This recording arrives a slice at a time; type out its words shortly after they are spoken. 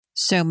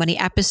So Money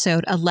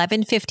episode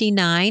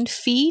 1159,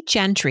 Fee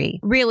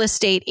Gentry, real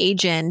estate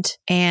agent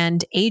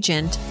and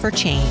agent for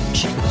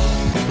change.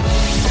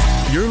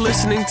 You're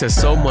listening to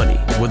So Money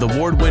with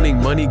award-winning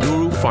money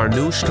guru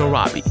Farnoosh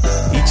Torabi.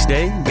 Each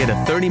day, get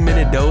a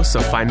 30-minute dose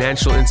of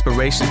financial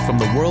inspiration from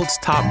the world's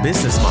top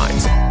business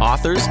minds,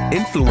 authors,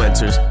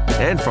 influencers,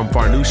 and from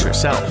Farnoosh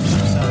herself.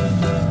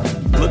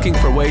 Looking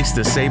for ways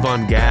to save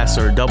on gas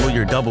or double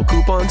your double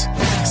coupons?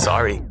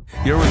 Sorry,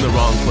 you're in the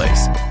wrong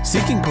place.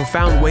 Seeking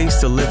profound ways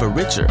to live a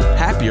richer,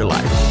 happier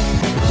life.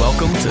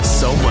 Welcome to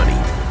So Money.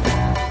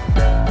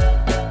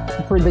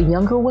 For the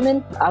younger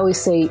women, I always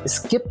say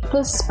skip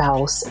the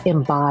spouse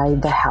and buy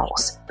the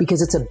house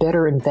because it's a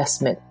better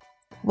investment.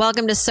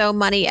 Welcome to So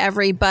Money,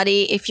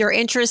 everybody. If you're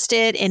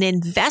interested in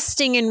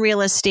investing in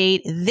real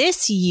estate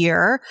this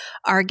year,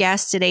 our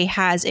guest today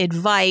has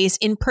advice.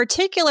 In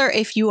particular,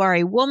 if you are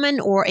a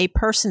woman or a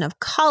person of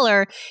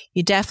color,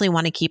 you definitely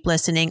want to keep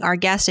listening. Our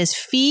guest is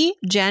Fee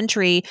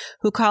Gentry,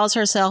 who calls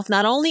herself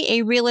not only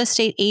a real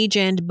estate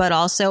agent, but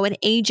also an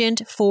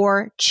agent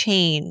for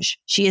change.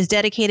 She is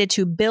dedicated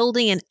to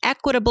building an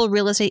equitable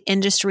real estate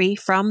industry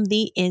from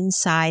the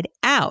inside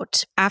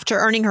out. After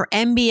earning her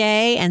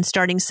MBA and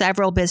starting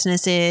several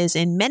businesses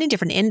in many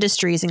different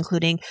industries,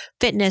 including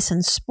fitness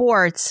and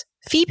sports,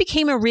 Fee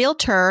became a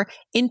realtor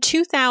in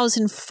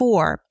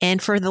 2004.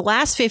 And for the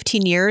last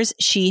 15 years,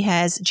 she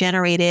has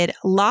generated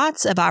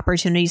lots of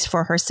opportunities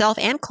for herself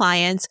and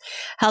clients,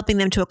 helping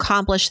them to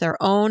accomplish their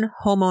own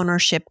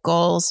homeownership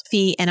goals.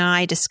 Fee and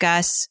I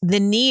discuss the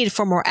need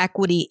for more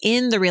equity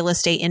in the real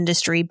estate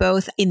industry,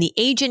 both in the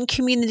agent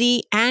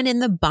community and in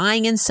the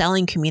buying and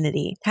selling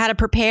community. How to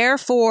prepare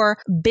for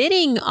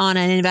bidding on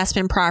an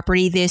investment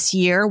property this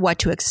year, what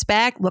to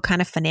expect, what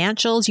kind of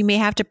financials you may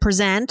have to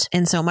present,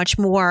 and so much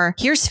more.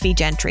 Here's Fee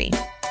Gentry.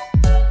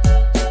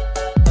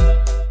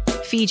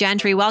 Fee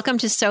Gentry, welcome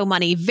to So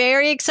Money.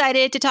 Very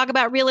excited to talk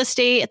about real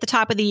estate at the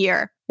top of the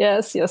year.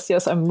 Yes.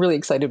 I'm really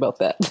excited about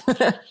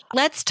that.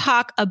 Let's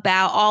talk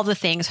about all the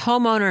things,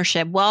 home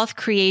ownership, wealth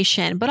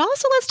creation, but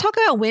also let's talk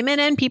about women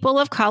and people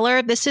of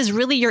color. This is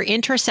really your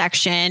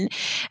intersection.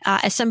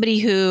 As somebody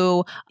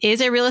who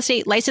is a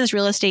licensed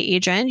real estate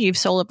agent, you've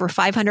sold over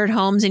 500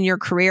 homes in your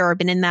career or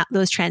been in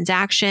those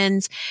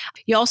transactions.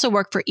 You also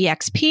work for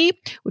EXP,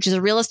 which is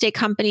a real estate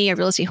company, a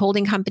real estate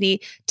holding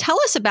company. Tell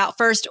us about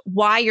first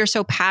why you're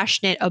so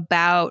passionate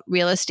about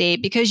real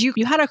estate, because you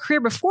had a career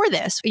before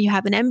this. You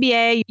have an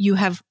MBA, you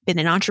have been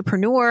an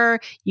entrepreneur,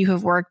 you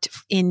have worked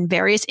in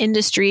various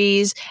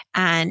industries,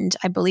 and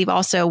I believe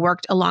also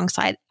worked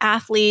alongside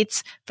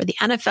athletes for the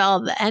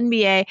NFL, the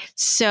NBA.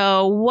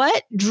 So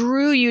what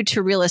drew you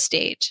to real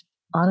estate?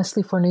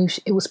 Honestly, Farnoosh,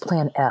 it was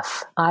plan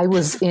F. I'm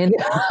just going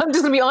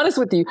to be honest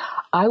with you.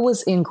 I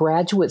was in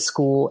graduate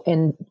school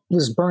and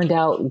was burned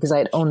out because I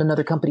had owned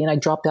another company and I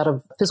dropped out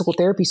of physical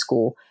therapy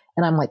school.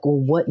 And I'm like, well,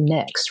 what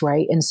next?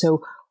 Right. And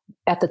so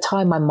at the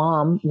time, my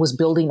mom was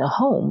building a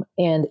home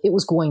and it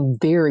was going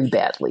very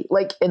badly.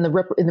 And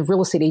the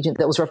real estate agent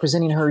that was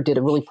representing her did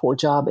a really poor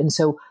job. And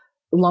so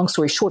long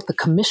story short, the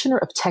commissioner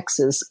of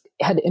Texas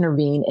had to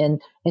intervene.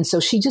 And so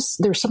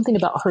there's something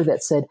about her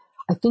that said,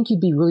 I think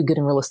you'd be really good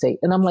in real estate.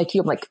 And I'm like,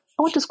 I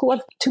went to school, I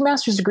have 2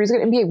 master's degrees, I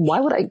got an MBA.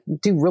 Why would I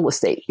do real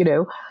estate?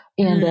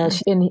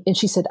 And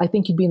she said, I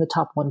think you'd be in the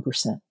top 1%.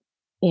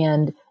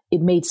 And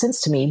it made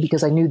sense to me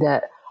because I knew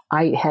that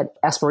I had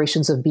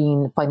aspirations of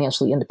being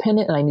financially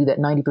independent. And I knew that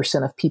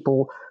 90% of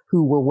people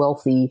who were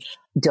wealthy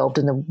delved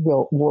in the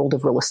world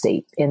of real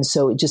estate. And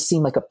so it just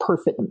seemed like a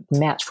perfect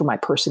match for my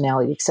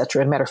personality, et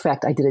cetera. As a matter of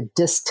fact, I did a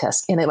DISC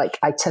test and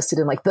I tested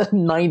in the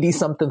 90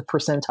 something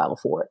percentile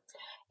for it.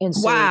 And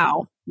so,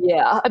 wow.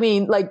 Yeah. I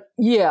mean,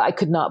 I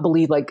could not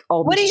believe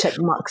all these check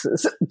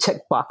boxes.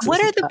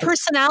 What are the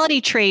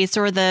personality traits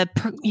or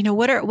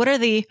what are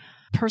the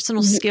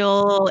personal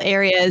skill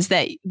areas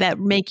that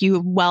make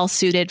you well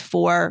suited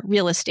for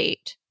real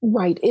estate?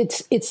 Right.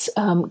 It's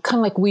kind of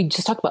like we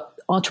just talked about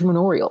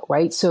entrepreneurial,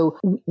 right? So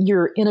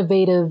you're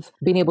innovative,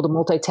 being able to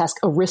multitask,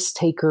 a risk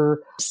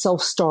taker,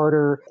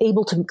 self-starter,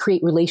 able to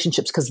create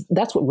relationships, because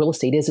that's what real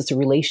estate is. It's a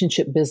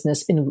relationship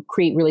business, and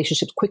create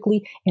relationships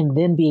quickly and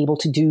then be able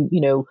to do,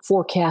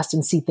 forecast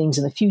and see things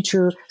in the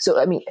future. So,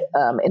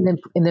 and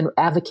then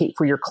advocate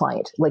for your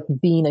client, like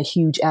being a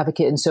huge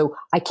advocate. And so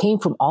I came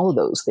from all of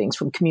those things,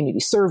 from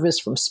community service,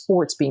 from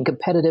sports, being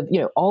competitive,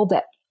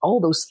 all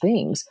those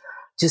things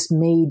just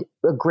made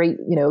a great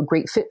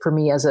fit for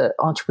me as an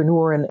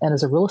entrepreneur and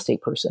as a real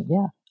estate person.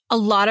 Yeah. A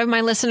lot of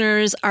my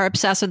listeners are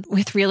obsessed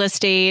with real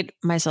estate,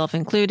 myself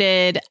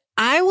included.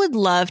 I would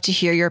love to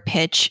hear your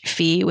pitch,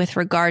 Fee, with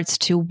regards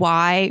to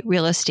why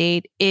real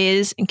estate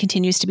is and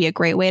continues to be a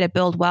great way to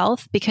build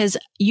wealth, because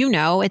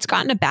it's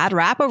gotten a bad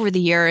rap over the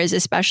years,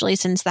 especially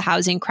since the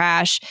housing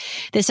crash.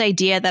 This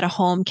idea that a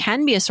home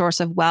can be a source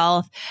of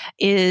wealth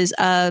is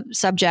a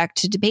subject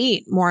to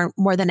debate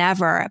more than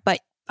ever. But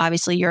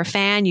obviously, you're a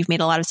fan. You've made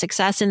a lot of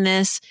success in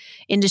this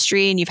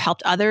industry and you've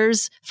helped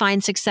others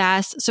find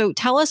success. So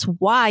tell us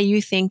why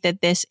you think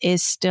that this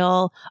is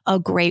still a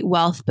great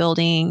wealth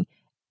building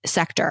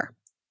sector.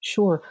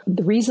 Sure.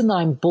 The reason that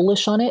I'm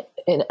bullish on it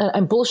and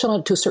I'm bullish on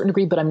it to a certain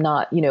degree, but I'm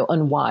not,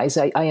 unwise.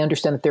 I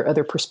understand that there are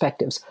other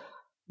perspectives.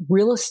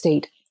 Real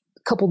estate,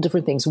 a couple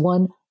different things.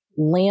 One,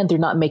 land, they're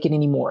not making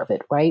any more of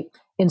it, right?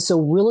 And so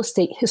real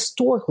estate,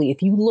 historically,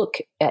 if you look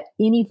at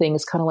anything,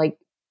 it's kind of like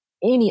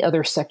any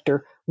other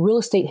sector, real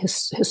estate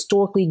has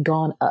historically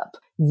gone up.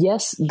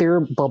 Yes, there are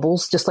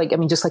bubbles, just like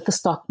the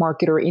stock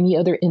market or any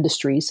other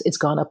industries, it's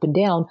gone up and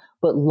down.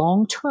 But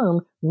long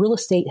term, real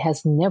estate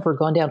has never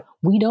gone down.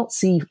 We don't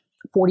see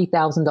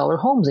 $40,000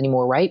 homes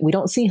anymore, right? We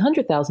don't see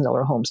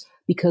 $100,000 homes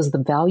because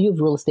the value of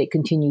real estate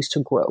continues to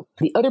grow.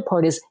 The other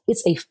part is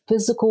it's a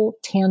physical,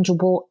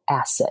 tangible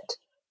asset.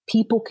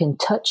 People can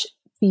touch,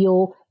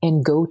 feel,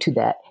 and go to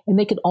that. And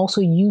they can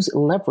also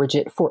leverage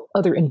it for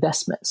other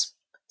investments.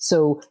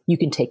 So you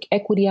can take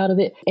equity out of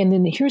it. And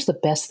then here's the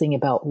best thing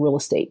about real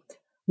estate.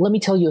 Let me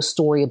tell you a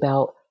story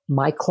about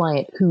my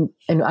client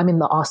and I'm in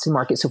the Austin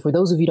market. So for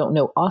those of you who don't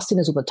know, Austin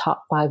is one of the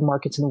top 5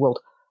 markets in the world,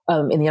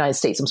 in the United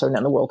States. I'm sorry, not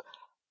in the world.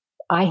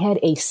 I had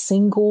a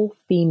single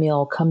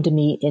female come to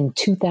me in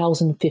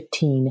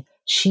 2015.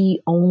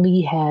 She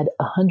only had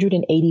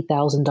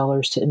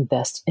 $180,000 to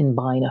invest in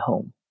buying a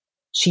home.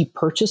 She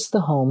purchased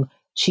the home.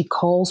 She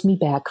calls me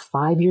back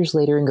 5 years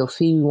later and go,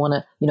 Fee,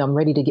 I'm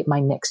ready to get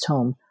my next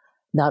home.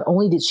 Not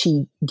only did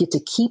she get to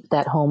keep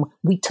that home,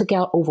 we took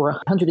out over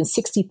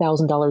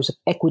 $160,000 of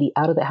equity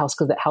out of the house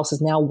because that house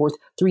is now worth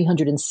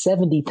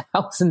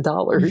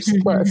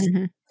 $370,000 plus.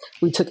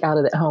 We took out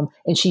of that home,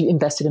 and she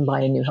invested in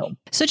buying a new home.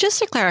 So just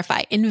to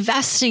clarify,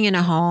 investing in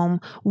a home,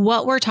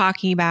 what we're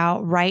talking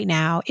about right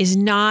now is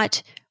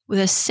not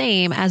the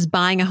same as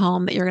buying a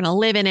home that you're going to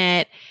live in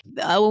it.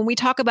 When we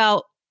talk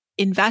about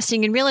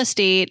investing in real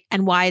estate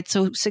and why it's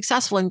so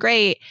successful and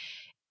great,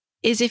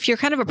 is if you're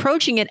kind of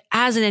approaching it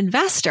as an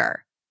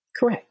investor.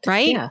 Correct.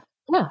 Right? Yeah.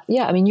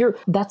 I mean,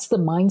 that's the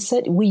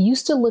mindset. We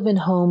used to live in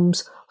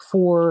homes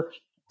for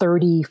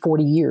 30,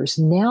 40 years.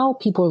 Now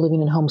people are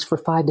living in homes for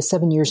 5 to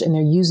 7 years, and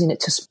they're using it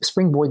to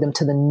springboard them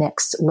to the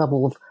next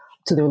level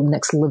to their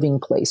next living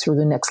place or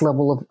the next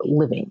level of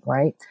living.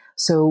 Right.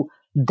 So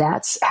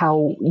that's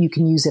how you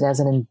can use it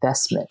as an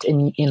investment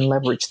and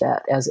leverage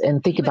that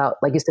and think about,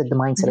 like I said, the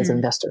mindset as an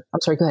investor.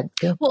 I'm sorry, go ahead.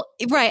 Yeah. Well,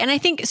 right. And I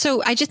think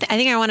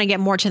I want to get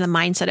more to the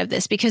mindset of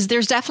this because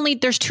there's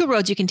 2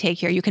 roads you can take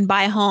here. You can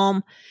buy a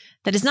home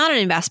that is not an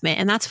investment,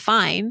 and that's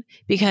fine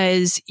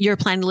because you're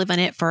planning to live in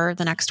it for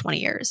the next 20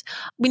 years.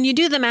 When you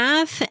do the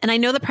math, and I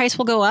know the price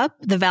will go up,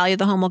 the value of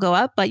the home will go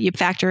up, but you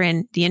factor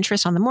in the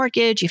interest on the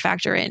mortgage, you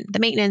factor in the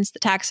maintenance, the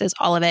taxes,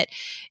 all of it.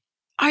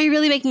 Are you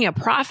really making a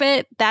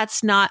profit?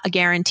 That's not a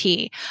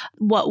guarantee.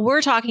 What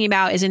we're talking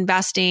about is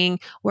investing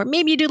where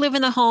maybe you do live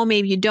in the home,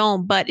 maybe you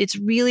don't, but it's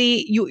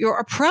really your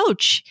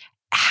approach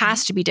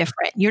has to be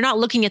different. You're not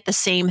looking at the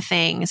same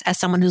things as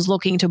someone who's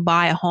looking to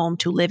buy a home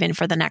to live in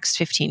for the next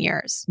 15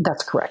 years.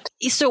 That's correct.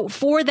 So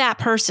for that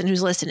person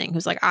who's listening,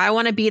 who's like, I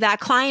want to be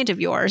that client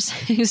of yours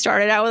who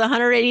started out with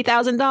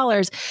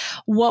 $180,000,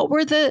 what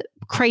were the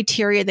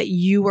criteria that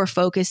you were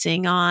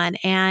focusing on?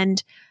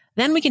 And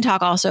then we can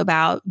talk also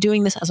about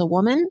doing this as a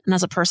woman and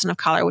as a person of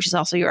color, which is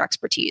also your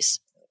expertise.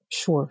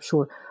 Sure.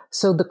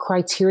 So the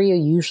criteria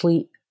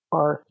usually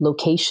are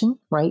location,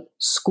 right?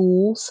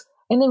 Schools.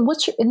 And then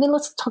let's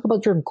talk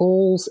about your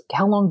goals.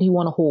 How long do you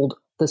want to hold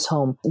this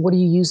home? What are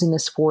you using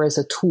this for as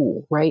a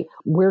tool, right?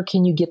 Where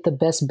can you get the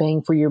best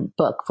bang for your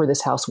buck for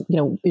this house?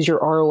 Is your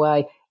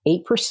ROI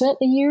 8%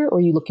 a year, or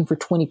are you looking for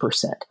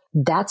 20%?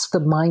 That's the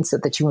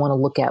mindset that you want to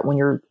look at when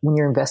you're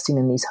investing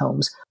in these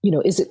homes.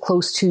 Is it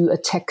close to a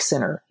tech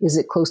center? Is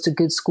it close to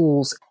good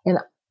schools? And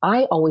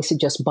I always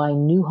suggest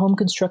buying new home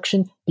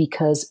construction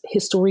because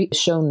history has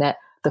shown that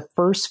the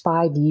first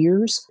 5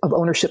 years of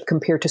ownership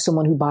compared to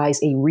someone who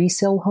buys a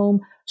resale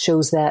home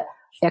shows that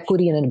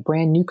equity in a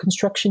brand new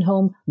construction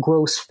home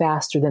grows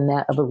faster than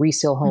that of a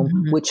resale home,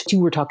 which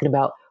you were talking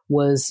about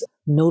was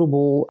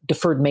notable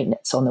deferred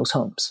maintenance on those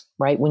homes,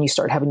 right? When you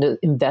start having to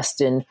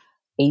invest in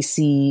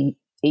ACs,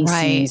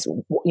 right.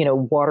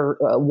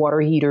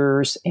 Water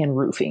heaters and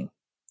roofing,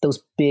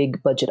 those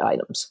big budget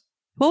items.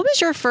 What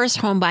was your first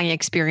home buying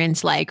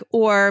experience like?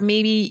 Or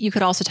maybe you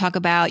could also talk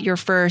about your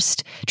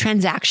first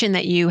transaction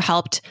that you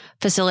helped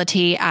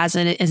facilitate as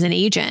an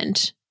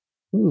agent.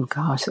 Oh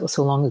gosh, that was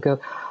so long ago.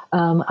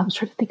 I was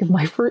trying to think of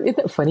my first. Isn't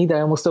that funny that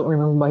I almost don't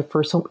remember my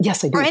first home?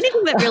 Yes, I do. Or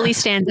anything that really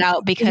stands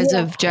out because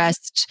of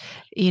just,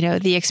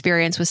 the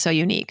experience was so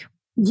unique.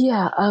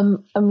 Yeah.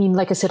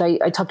 Like I said,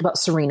 I talked about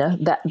Serena,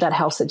 that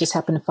house that just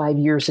happened 5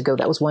 years ago.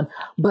 That was one.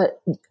 But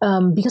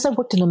because I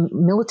worked in a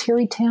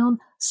military town,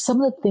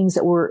 some of the things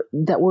that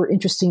were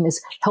interesting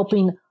is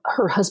helping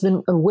her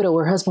husband, a widow.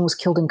 Her husband was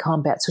killed in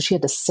combat, so she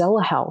had to sell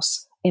a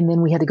house, and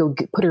then we had to go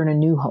put her in a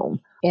new home.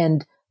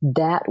 And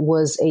that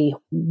was a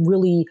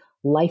really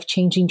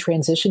life-changing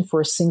transition for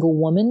a single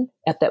woman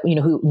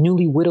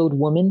newly widowed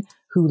woman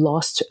who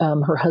lost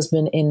her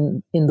husband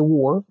in the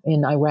war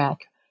in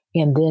Iraq,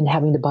 and then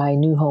having to buy a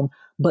new home,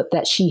 but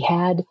that she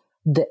had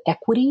the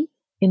equity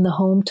in the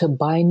home to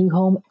buy a new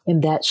home,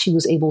 and that she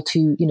was able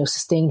to,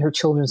 sustain her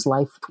children's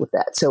life with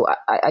that. So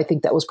I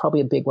think that was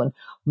probably a big one.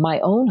 My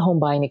own home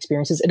buying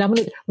experiences, and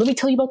let me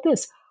tell you about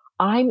this.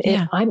 I'm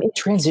in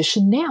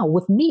transition now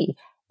with me.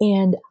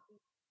 And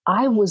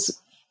I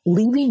was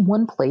leaving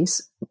one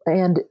place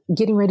and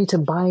getting ready to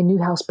buy a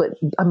new house, but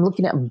I'm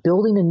looking at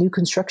building a new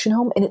construction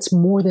home, and it's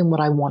more than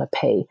what I want to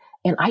pay.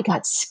 And I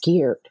got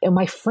scared. And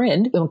my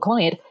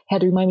client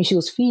had to remind me, she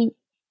goes, Fee,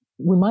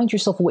 remind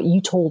yourself of what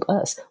you told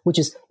us, which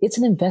is it's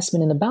an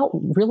investment. And about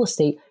real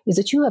estate is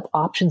that you have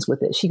options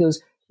with it. She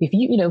goes,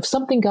 if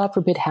something, God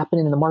forbid, happened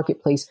in the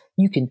marketplace,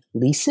 you can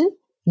lease it,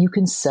 you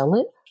can sell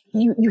it,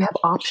 you have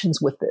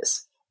options with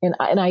this. And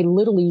I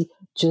literally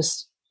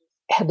just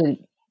had to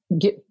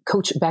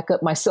coach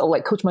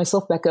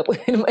myself back up.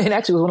 And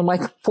actually it was one of my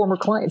former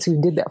clients who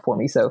did that for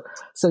me. So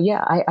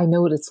yeah, I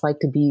know what it's like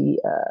to be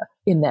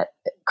in that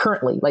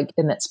currently, like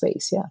in that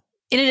space. Yeah.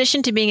 In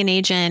addition to being an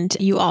agent,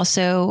 you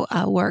also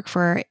work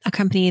for a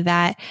company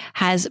that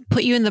has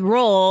put you in the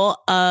role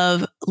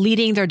of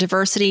leading their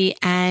diversity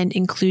and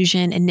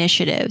inclusion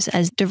initiatives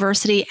as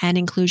diversity and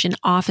inclusion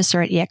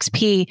officer at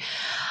eXp.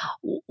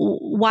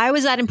 Why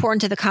was that important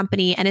to the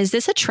company? And is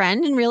this a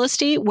trend in real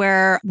estate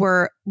where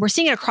we're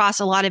seeing it across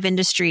a lot of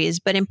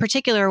industries, but in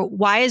particular,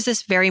 why is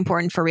this very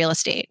important for real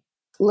estate?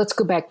 Let's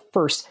go back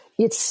first.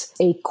 It's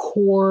a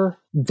core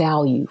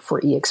value for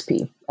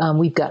eXp.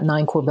 We've got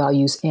 9 core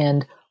values,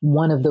 and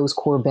one of those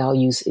core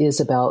values is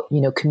about,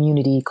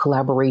 community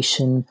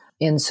collaboration.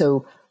 And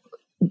so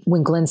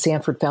when Glenn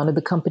Sanford founded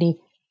the company,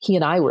 he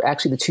and I were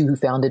actually the two who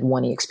founded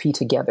One eXp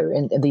together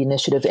and the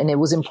initiative. And it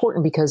was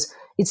important because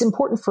it's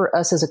important for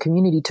us as a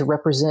community to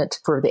represent,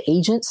 for the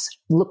agents,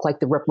 look like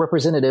the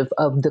representative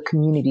of the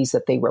communities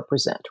that they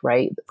represent,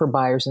 right? For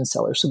buyers and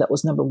sellers. So that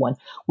was number one.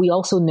 We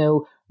also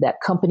know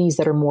that companies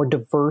that are more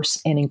diverse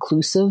and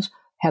inclusive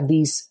have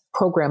these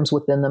programs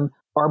within them,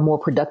 are more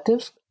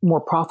productive,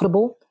 more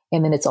profitable,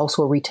 and then it's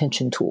also a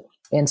retention tool.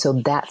 And so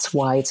that's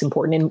why it's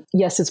important. And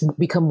yes, it's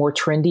become more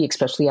trendy,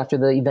 especially after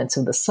the events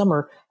of the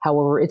summer.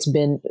 However, it's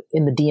been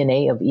in the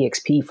DNA of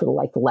eXp for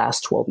the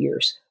last 12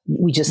 years.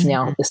 We just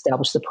now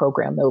established the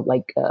program, though,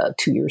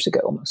 2 years ago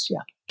almost.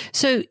 Yeah.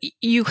 So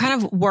you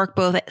kind of work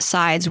both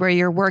sides where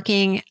you're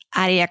working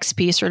at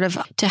eXp sort of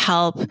to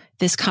help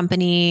this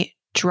company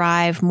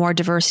drive more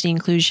diversity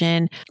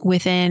inclusion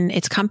within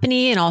its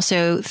company and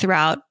also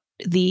throughout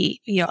the,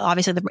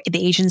 obviously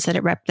the agents that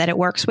it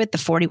works with, the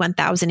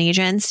 41,000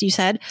 agents you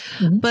said,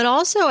 but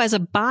also as a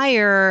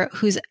buyer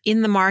who's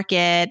in the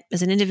market,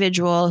 as an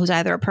individual who's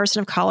either a person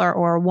of color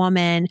or a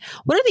woman,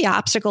 what are the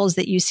obstacles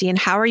that you see and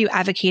how are you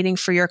advocating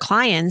for your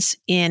clients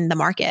in the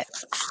market?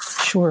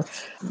 Sure.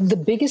 The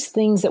biggest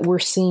things that we're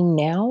seeing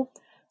now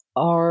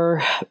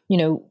are,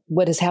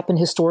 what has happened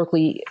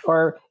historically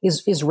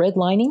is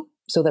redlining.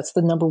 So that's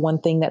the number one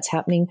thing that's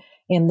happening.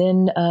 And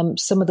then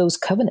some of those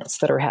covenants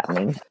that are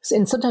happening.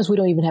 And sometimes we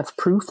don't even have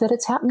proof that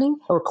it's happening,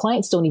 or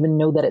clients don't even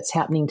know that it's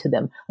happening to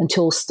them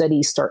until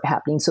studies start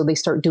happening. So they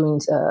start doing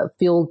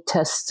field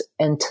tests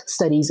and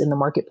studies in the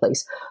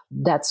marketplace.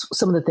 That's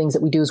some of the things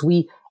that we do is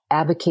we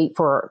advocate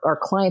for our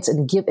clients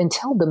and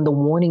tell them the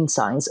warning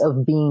signs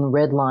of being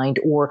redlined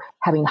or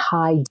having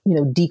high,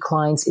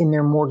 declines in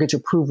their mortgage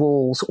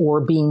approvals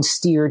or being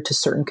steered to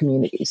certain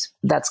communities.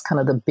 That's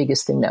kind of the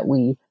biggest thing that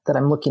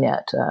I'm looking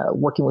at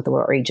working with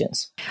our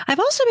agents. I've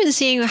also been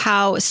seeing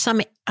how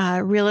some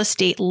real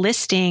estate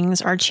listings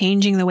are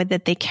changing the way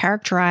that they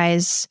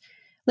characterize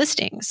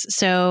listings.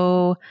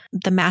 So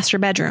the master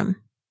bedroom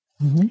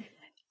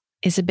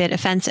is a bit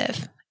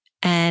offensive.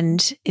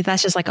 And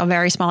that's just like a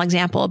very small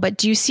example. But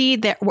do you see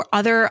that were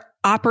other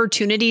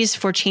opportunities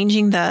for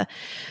changing the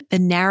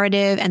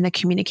narrative and the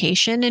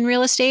communication in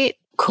real estate?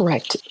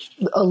 Correct.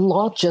 A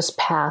law just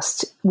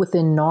passed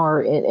within NAR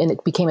and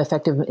it became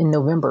effective in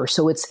November.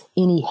 So it's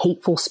any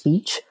hateful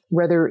speech,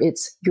 whether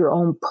it's your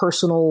own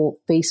personal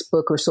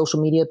Facebook or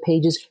social media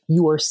pages,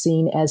 you are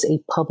seen as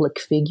a public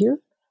figure.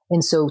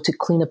 And so to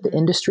clean up the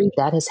industry,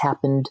 that has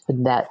happened,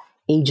 that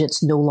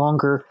agents no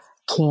longer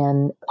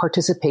can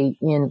participate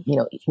in,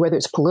 whether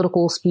it's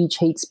political speech,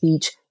 hate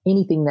speech,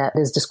 anything that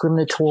is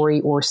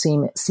discriminatory or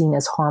seen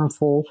as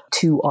harmful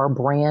to our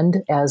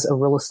brand as a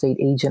real estate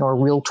agent or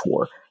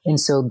realtor. And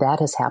so that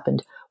has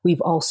happened. We've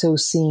also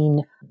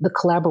seen the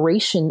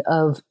collaboration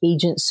of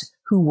agents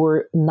who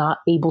were not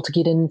able to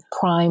get in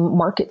prime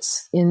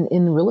markets in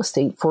real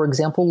estate, for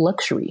example,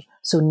 luxury.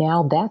 So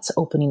now that's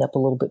opening up a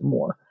little bit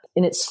more.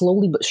 And it's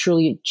slowly but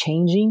surely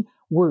changing.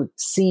 We're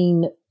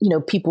seeing,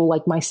 people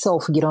like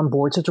myself get on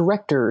boards of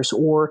directors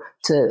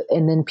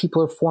and then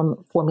people are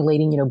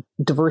formulating,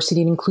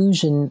 diversity and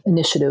inclusion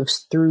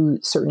initiatives through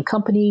certain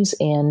companies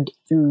and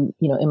through,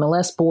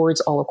 MLS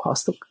boards all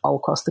across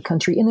the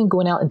country, and then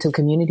going out into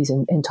communities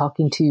and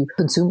talking to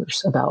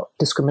consumers about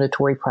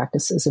discriminatory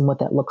practices and what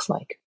that looks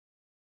like.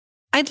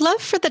 I'd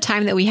love for the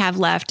time that we have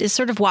left is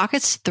sort of walk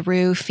us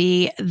through,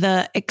 Fee,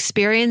 the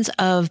experience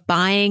of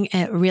buying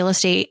real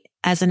estate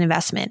as an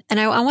investment. And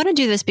I want to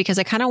do this because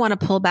I kind of want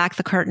to pull back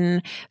the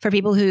curtain for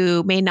people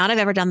who may not have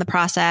ever done the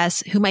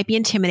process, who might be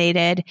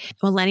intimidated.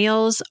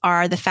 Millennials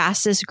are the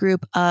fastest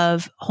group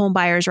of home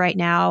buyers right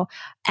now.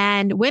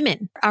 and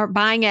women are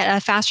buying at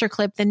a faster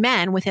clip than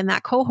men within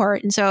that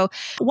cohort. And so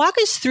walk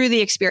us through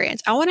the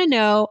experience. I want to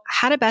know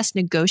how to best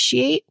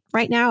negotiate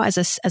right now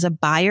as a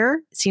buyer.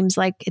 It seems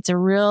like it's a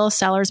real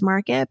seller's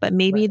market, but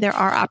maybe there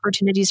are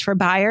opportunities for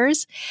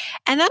buyers.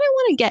 And then I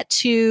want to get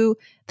to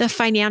the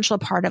financial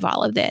part of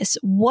all of this.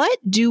 What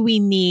do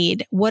we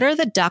need? What are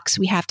the ducks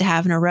we have to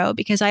have in a row?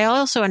 Because I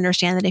also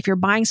understand that if you're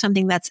buying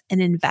something that's an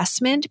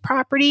investment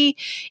property,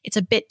 it's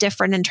a bit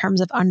different in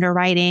terms of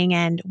underwriting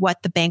and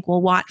what the bank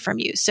will want from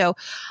you. So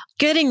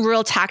getting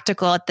real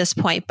tactical at this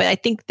point, but I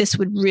think this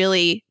would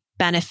really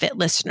benefit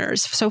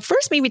listeners. So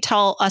first, maybe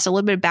tell us a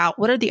little bit about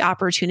what are the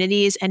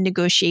opportunities and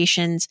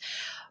negotiations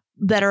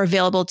that are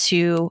available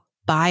to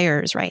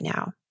buyers right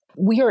now?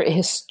 We are at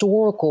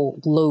historical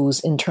lows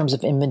in terms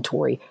of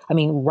inventory. I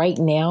mean, right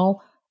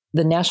now,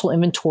 the national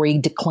inventory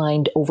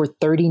declined over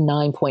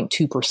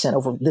 39.2%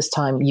 over this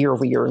time year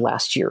over year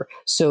last year.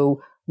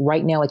 So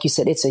right now, like you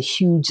said, it's a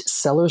huge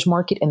seller's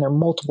market and there are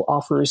multiple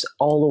offers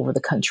all over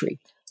the country.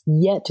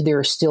 Yet there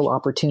are still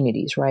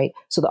opportunities, right?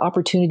 So the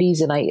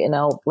opportunities, and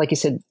I'll, like I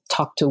said,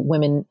 talk to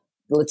women.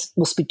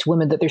 We'll speak to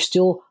women that there's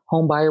still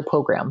home buyer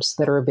programs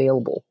that are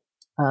available.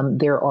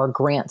 There are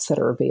grants that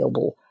are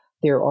available.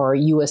 There are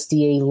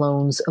USDA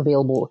loans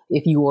available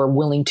if you are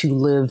willing to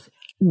live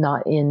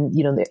not in,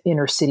 the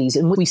inner cities.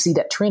 And we see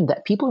that trend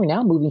that people are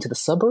now moving to the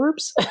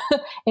suburbs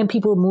and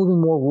people are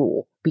moving more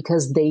rural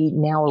because they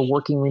now are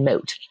working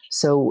remote.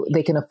 So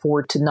they can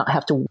afford to not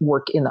have to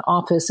work in the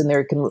office and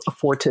they can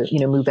afford to,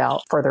 move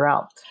out further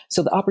out.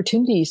 So the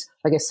opportunities,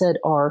 like I said,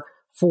 are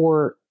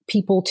for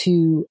people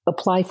to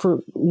apply for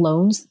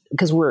loans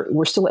because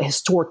we're still at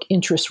historic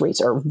interest rates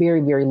are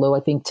very, very low. I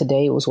think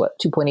today it was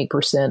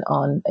 2.8%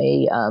 on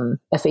a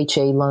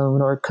FHA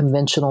loan or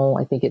conventional.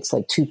 I think it's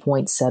like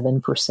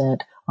 2.7%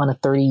 on a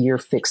 30-year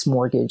fixed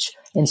mortgage.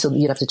 And so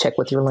you'd have to check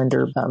with your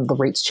lender. The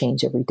rates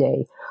change every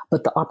day,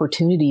 but the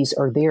opportunities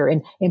are there.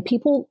 And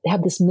people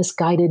have this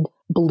misguided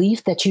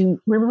belief that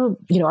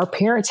our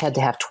parents had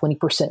to have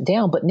 20%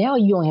 down, but now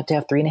you only have to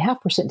have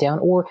 3.5% down.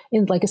 Or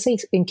like I say,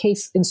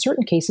 in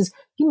certain cases,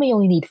 you may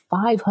only need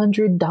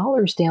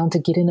 $500 down to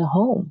get in a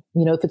home.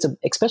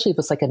 Especially if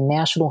it's like a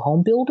national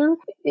home builder,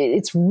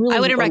 it's really. I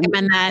wouldn't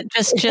recommend that.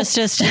 Just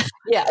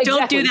yeah, exactly.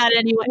 Don't do that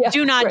anyway. Yeah,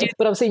 do not right. do that.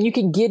 But I'm saying you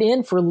can get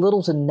in for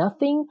little to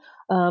nothing.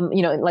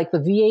 Like the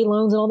VA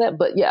loans and all that.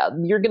 But yeah,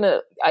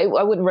 I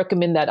wouldn't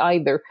recommend that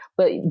either.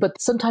 But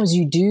sometimes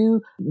you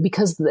do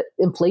because the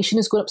inflation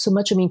is going up so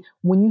much. I mean,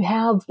 when you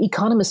have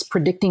economists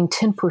predicting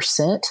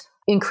 10%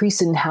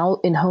 increase in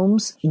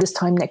homes this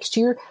time next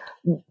year,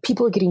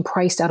 people are getting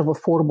priced out of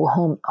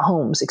affordable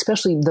homes,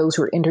 especially those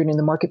who are entering in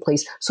the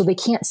marketplace. So they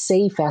can't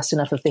save fast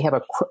enough if they have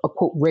a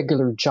quote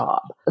regular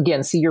job.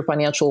 Again, see your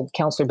financial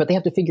counselor, but they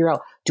have to figure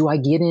out, do I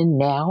get in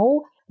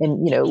now?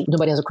 And,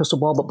 nobody has a crystal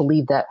ball, but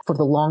believe that for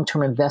the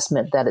long-term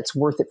investment, that it's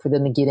worth it for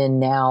them to get in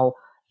now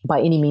by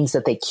any means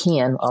that they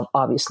can,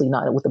 obviously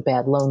not with a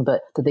bad loan,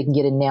 but that they can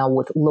get in now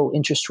with low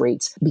interest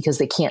rates because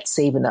they can't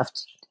save enough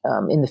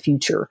in the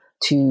future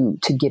to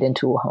get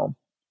into a home.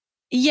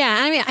 Yeah.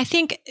 I mean, I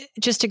think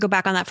just to go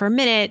back on that for a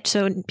minute,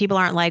 so people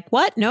aren't like,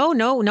 what? No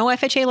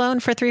FHA loan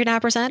for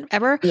 3.5%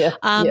 ever. Yeah.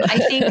 I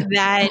think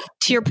that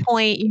to your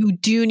point, you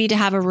do need to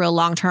have a real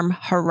long-term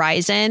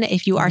horizon.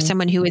 If you are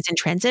someone who is in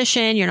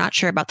transition, you're not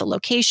sure about the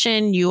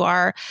location, you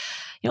are,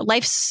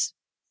 life's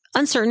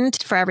uncertain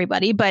for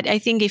everybody. But I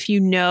think if you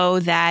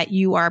know that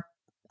you are,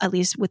 at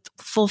least with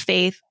full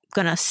faith,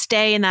 going to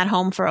stay in that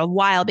home for a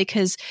while,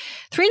 because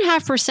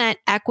 3.5%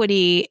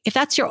 equity, if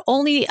that's your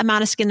only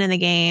amount of skin in the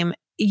game,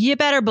 you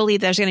better believe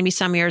there's going to be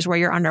some years where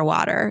you're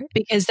underwater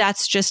because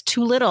that's just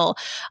too little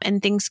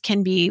and things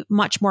can be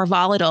much more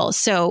volatile.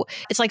 So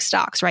it's like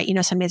stocks, right?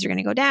 Some days you're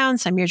going to go down,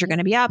 some years you're going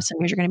to be up, some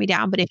years you're going to be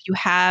down. But if you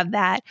have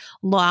that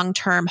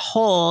long-term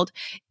hold,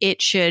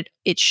 it should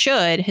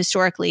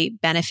historically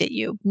benefit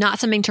you, not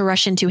something to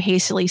rush into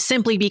hastily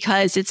simply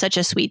because it's such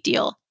a sweet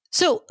deal.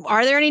 So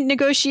are there any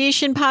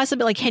negotiation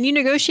possible? Like, can you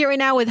negotiate right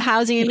now with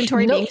housing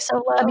inventory being so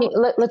low? I mean,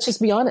 let's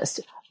just be honest.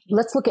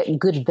 Let's look at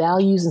good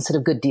values instead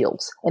of good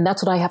deals. And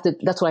that's what I have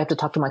to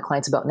talk to my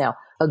clients about now.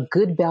 A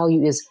good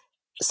value is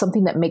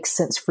something that makes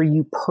sense for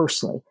you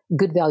personally.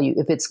 Good value.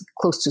 If it's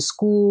close to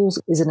schools,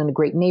 is it in a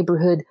great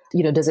neighborhood?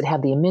 Does it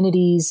have the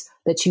amenities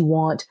that you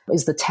want?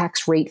 Is the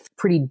tax rate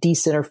pretty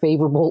decent or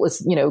favorable?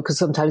 It's, because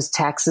sometimes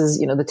taxes,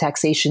 the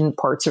taxation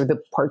parts are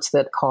the parts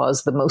that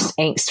cause the most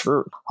angst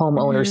for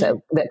homeowners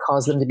that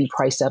cause them to be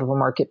priced out of a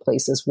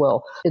marketplace as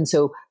well. And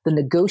so the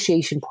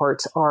negotiation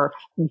parts are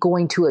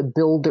going to a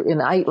builder. And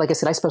like I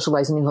said, I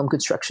specialize in new home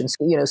construction.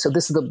 So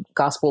this is the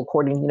gospel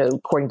according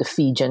to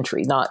fee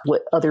gentry, not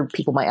what other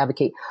people might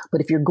advocate.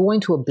 But if you're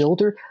going to a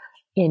builder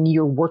and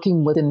you're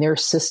working within their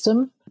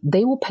system,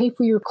 they will pay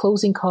for your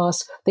closing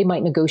costs. They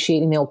might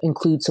negotiate and they'll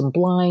include some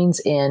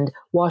blinds and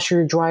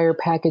washer, dryer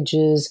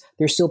packages.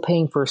 They're still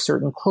paying for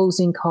certain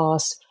closing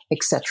costs,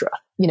 etc.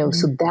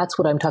 So that's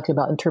what I'm talking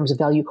about in terms of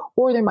value.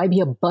 Or there might be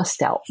a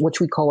bust out, which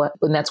we call it.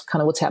 And that's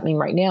kind of what's happening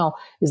right now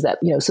is that,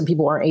 some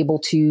people aren't able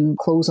to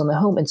close on the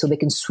home. And so they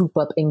can swoop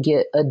up and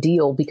get a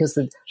deal because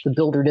the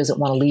builder doesn't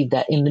want to leave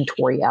that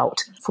inventory out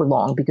for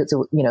long because,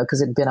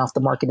 because it'd been off the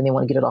market and they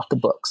want to get it off the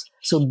books.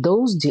 So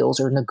those deals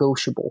are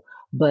negotiable.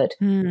 But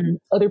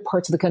other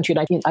parts of the country,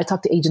 and I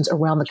talked to agents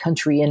around the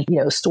country, and,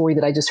 a story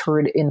that I just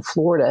heard in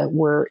Florida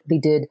where they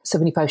did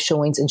 75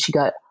 showings and she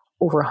got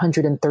over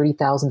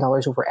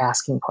 $130,000 over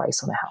asking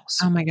price on the house.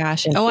 Oh my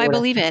gosh. Oh, I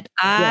believe it.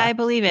 I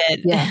believe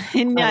it. Yeah.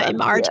 in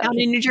our town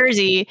in New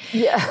Jersey.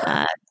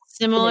 Yeah.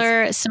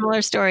 Similar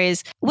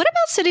stories. What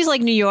about cities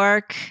like New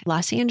York,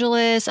 Los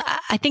Angeles?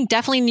 I think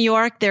definitely New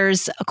York,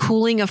 there's a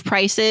cooling of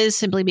prices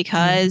simply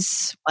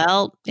because,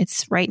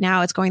 it's right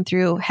now it's going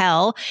through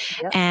hell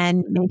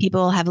and many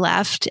people have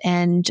left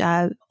and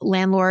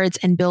landlords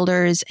and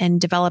builders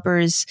and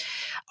developers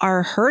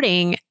are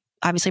hurting.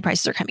 Obviously,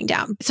 prices are coming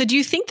down. So do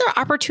you think there are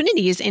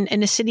opportunities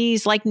in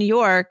cities like New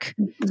York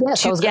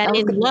to get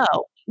in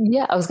low?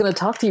 Yeah, I was going to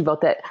talk to you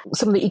about that.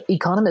 Some of the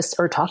economists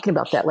are talking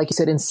about that. Like you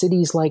said, in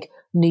cities like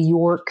New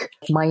York,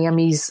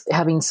 Miami's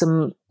having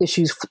some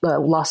issues,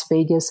 Las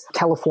Vegas,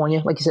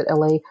 California, like you said,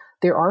 LA,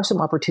 there are some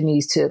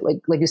opportunities to,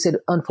 like you said,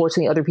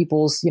 unfortunately, other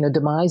people's,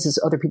 demise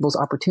is other people's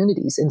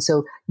opportunities. And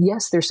so,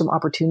 yes, there's some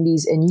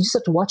opportunities and you just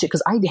have to watch it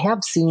because I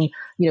have seen,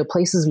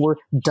 places where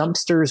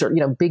dumpsters or,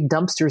 big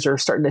dumpsters are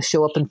starting to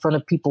show up in front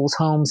of people's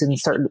homes and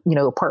start,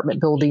 apartment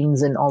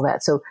buildings and all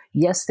that. So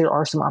yes, there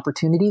are some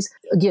opportunities.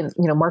 Again,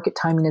 market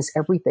timing is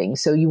everything.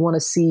 So you want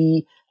to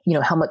see,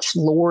 how much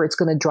lower it's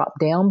going to drop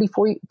down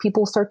before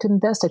people start to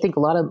invest. I think a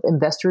lot of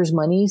investors'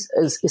 money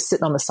is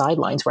sitting on the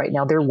sidelines right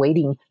now. They're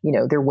waiting,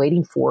 they're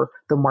waiting for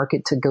the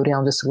market to go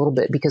down just a little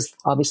bit because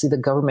obviously the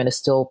government is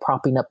still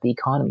propping up the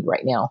economy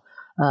right now.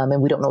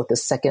 And we don't know what the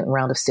second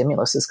round of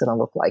stimulus is going to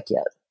look like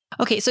yet.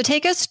 Okay, so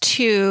take us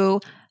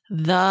to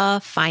the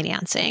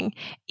financing.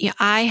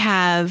 I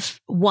have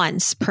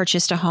once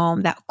purchased a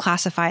home that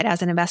classified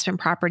as an investment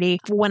property.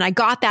 When I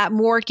got that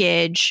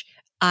mortgage,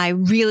 I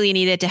really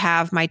needed to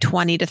have my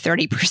 20 to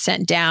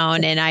 30%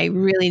 down and I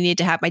really need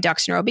to have my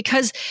ducks in a row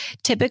because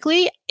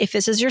typically if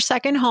this is your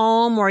second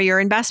home or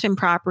your investment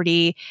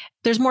property,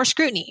 there's more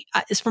scrutiny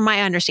is from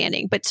my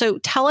understanding. But so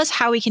tell us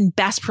how we can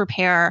best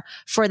prepare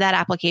for that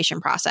application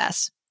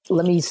process.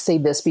 Let me say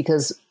this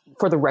because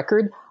for the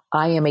record,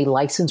 I am a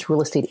licensed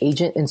real estate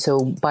agent. And so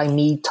by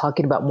me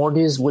talking about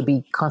mortgages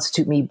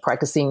constitute me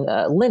practicing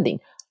lending.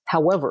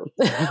 However,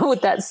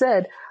 with that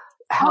said,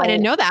 I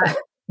didn't know that.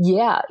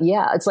 Yeah.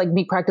 It's like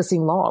me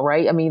practicing law,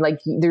 right? I mean,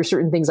 like there's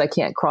certain things I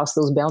can't cross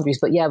those boundaries,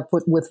 but yeah,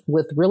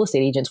 with real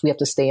estate agents, we have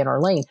to stay in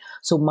our lane.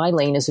 So my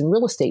lane is in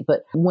real estate,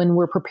 but when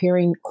we're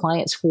preparing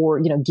clients for,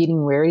 getting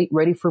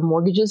ready for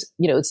mortgages,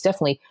 it's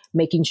definitely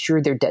making sure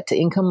their debt to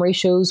income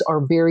ratios are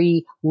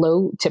very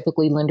low.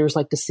 Typically lenders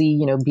like to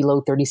see,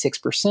 below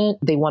 36%.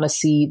 They want to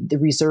see the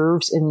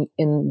reserves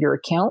in your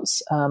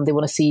accounts. They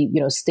want to see,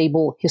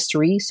 stable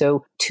history.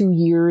 So 2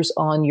 years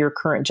on your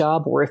current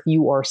job, or if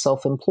you are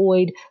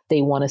self-employed,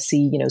 they want to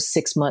see,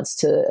 6 months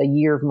to a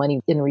year of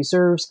money in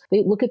reserves.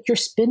 They look at your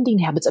spending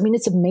habits. I mean,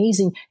 it's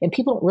amazing. And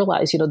people don't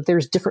realize,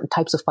 there's different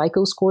types of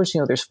FICO scores.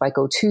 There's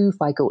FICO 2,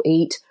 FICO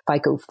 8,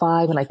 FICO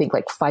 5, and I think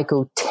like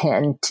FICO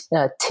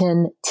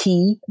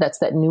 10T. That's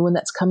that new one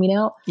that's coming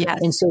out. Yes.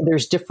 And so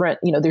there's different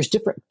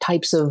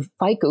types of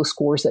FICO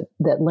scores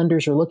that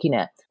lenders are looking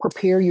at.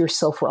 Prepare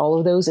yourself for all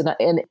of those.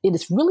 And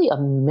it's really a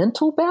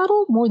mental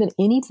battle more than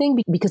anything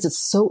because it's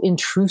so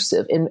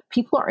intrusive and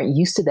people aren't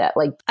used to that.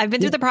 Like I've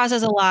been through the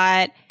process a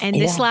lot. And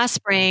this last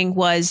spring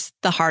was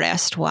the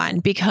hardest one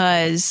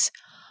because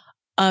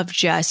of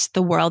just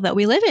the world that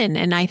we live in.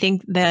 And I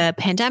think the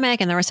pandemic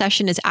and the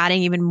recession is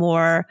adding even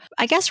more,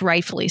 I guess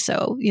rightfully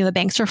so. The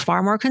banks are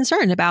far more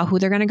concerned about who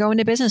they're going to go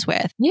into business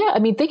with. Yeah. I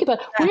mean, think about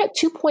we're at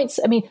 2 points.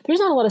 I mean, there's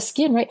not a lot of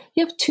skin, right?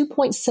 You have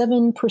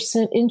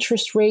 2.7%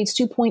 interest rates,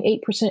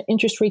 2.8%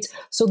 interest rates.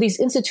 So these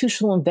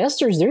institutional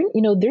investors, they're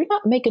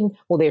not making,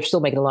 well, they're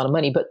still making a lot of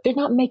money, but they're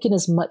not making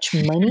as much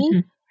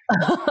money.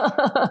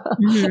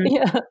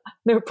 Yeah,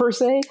 they're per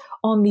se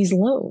on these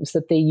loans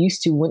that they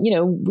used to when,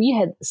 we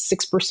had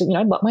 6%,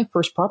 I bought my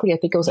first property. I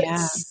think it was like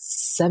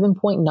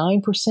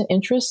 7.9%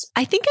 interest.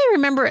 I think I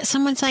remember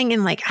someone saying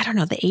in the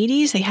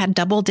 80s, they had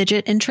double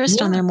digit interest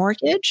on their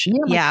mortgage. Yeah.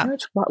 My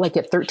parents bought like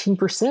at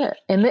 13%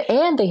 and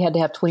they had to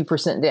have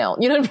 20% down,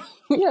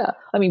 Yeah.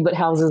 I mean, but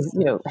houses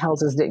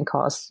didn't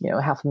cost,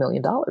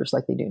 $500,000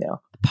 like they do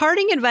now.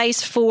 Parting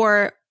advice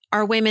for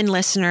our women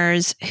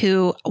listeners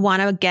who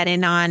want to get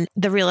in on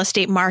the real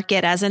estate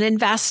market as an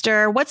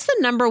investor, what's the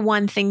number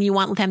one thing you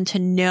want them to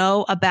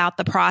know about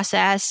the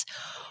process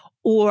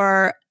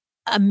or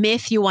a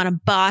myth you want to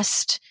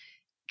bust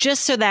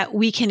just so that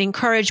we can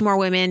encourage more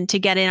women to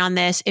get in on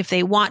this if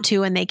they want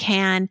to and they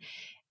can?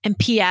 And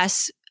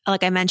P.S.,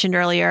 like I mentioned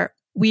earlier,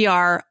 we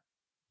are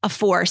a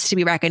force to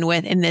be reckoned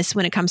with in this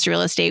when it comes to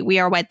real estate. We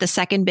are the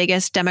second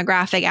biggest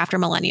demographic after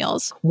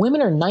millennials.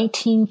 Women are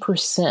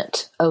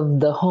 19% of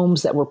the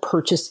homes that were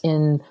purchased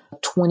in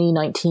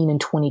 2019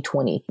 and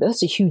 2020.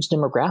 That's a huge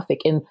demographic.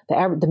 And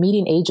the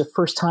median age of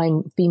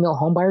first-time female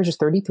homebuyers is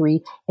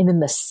 33. And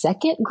then the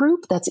second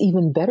group, that's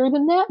even better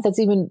than that, that's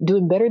even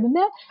doing better than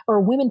that,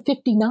 are women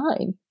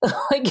 59.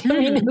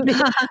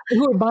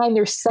 Who are buying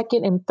their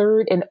second and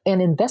third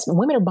and investment.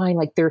 Women are buying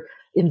like their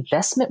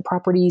investment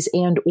properties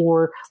and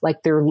or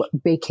like their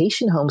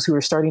vacation homes who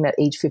are starting at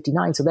age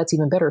 59. So that's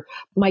even better.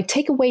 My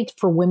takeaway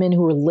for women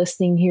who are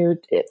listening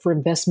here for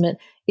investment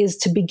is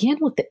to begin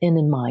with the end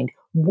in mind.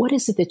 What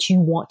is it that you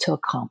want to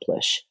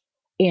accomplish?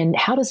 And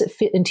how does it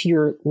fit into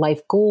your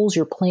life goals,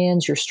 your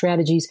plans, your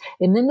strategies?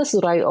 And then this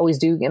is what I always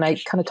do. And I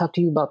kind of talk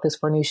to you about this,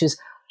 Farnoosh, is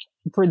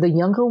for the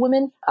younger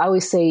women, I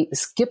always say,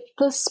 skip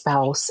the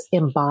spouse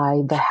and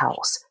buy the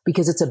house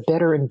because it's a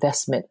better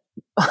investment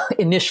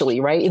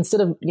initially, right?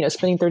 Instead of,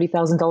 spending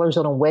 $30,000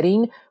 on a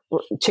wedding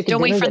or chicken dinner.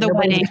 Don't wait for the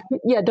wedding.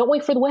 Yeah. Don't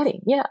wait for the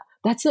wedding. Yeah.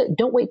 That's it.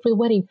 Don't wait for the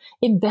wedding.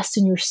 Invest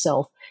in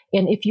yourself.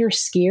 And if you're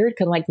scared,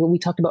 kind of like what we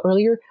talked about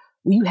earlier,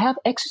 you have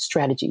exit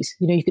strategies.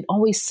 You can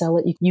always sell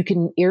it. You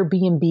can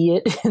Airbnb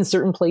it in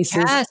certain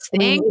places. Yes,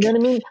 you know what I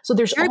mean? So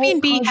there's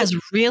Airbnb has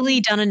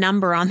really done a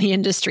number on the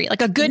industry,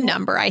 like a good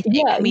number, I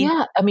think.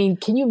 Yeah. I mean,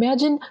 can you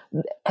imagine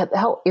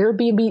how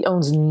Airbnb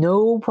owns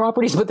no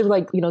properties, but they're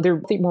like,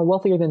 they're more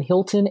wealthier than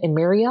Hilton and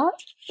Marriott?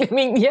 That's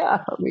my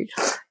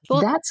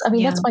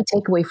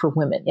takeaway for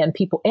women and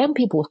people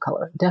of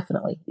color.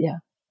 Definitely. Yeah.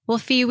 Well,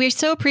 Fee, we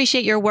so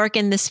appreciate your work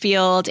in this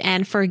field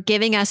and for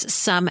giving us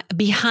some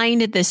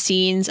behind the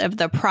scenes of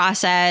the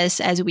process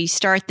as we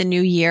start the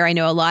new year. I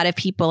know a lot of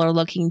people are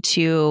looking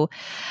to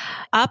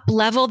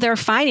up-level their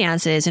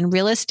finances, and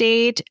real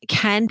estate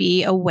can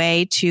be a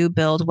way to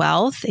build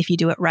wealth if you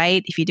do it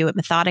right, if you do it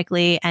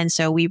methodically. And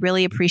so we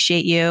really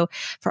appreciate you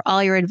for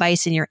all your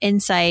advice and your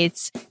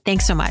insights.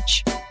 Thanks so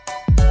much.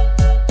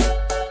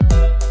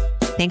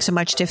 Thanks so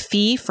much to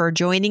Fee for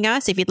joining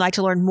us. If you'd like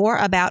to learn more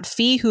about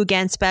Fee, who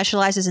again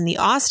specializes in the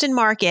Austin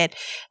market,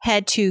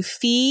 head to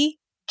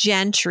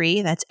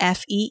FeeGentry, that's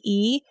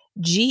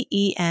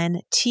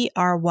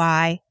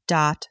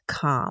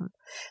FeeGentry.com.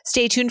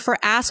 Stay tuned for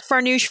Ask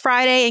Farnoosh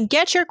Friday and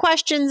get your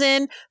questions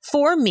in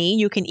for me.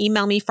 You can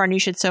email me,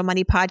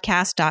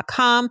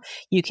 farnoosh@SoMoneyPodcast.com.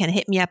 You can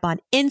hit me up on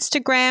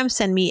Instagram,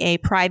 send me a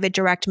private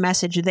direct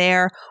message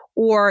there,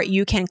 or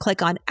you can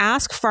click on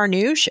Ask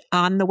Farnoosh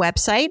on the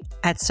website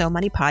at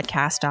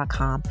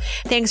SoMoneyPodcast.com.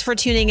 Thanks for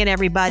tuning in,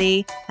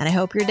 everybody, and I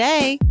hope your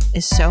day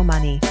is so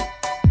money.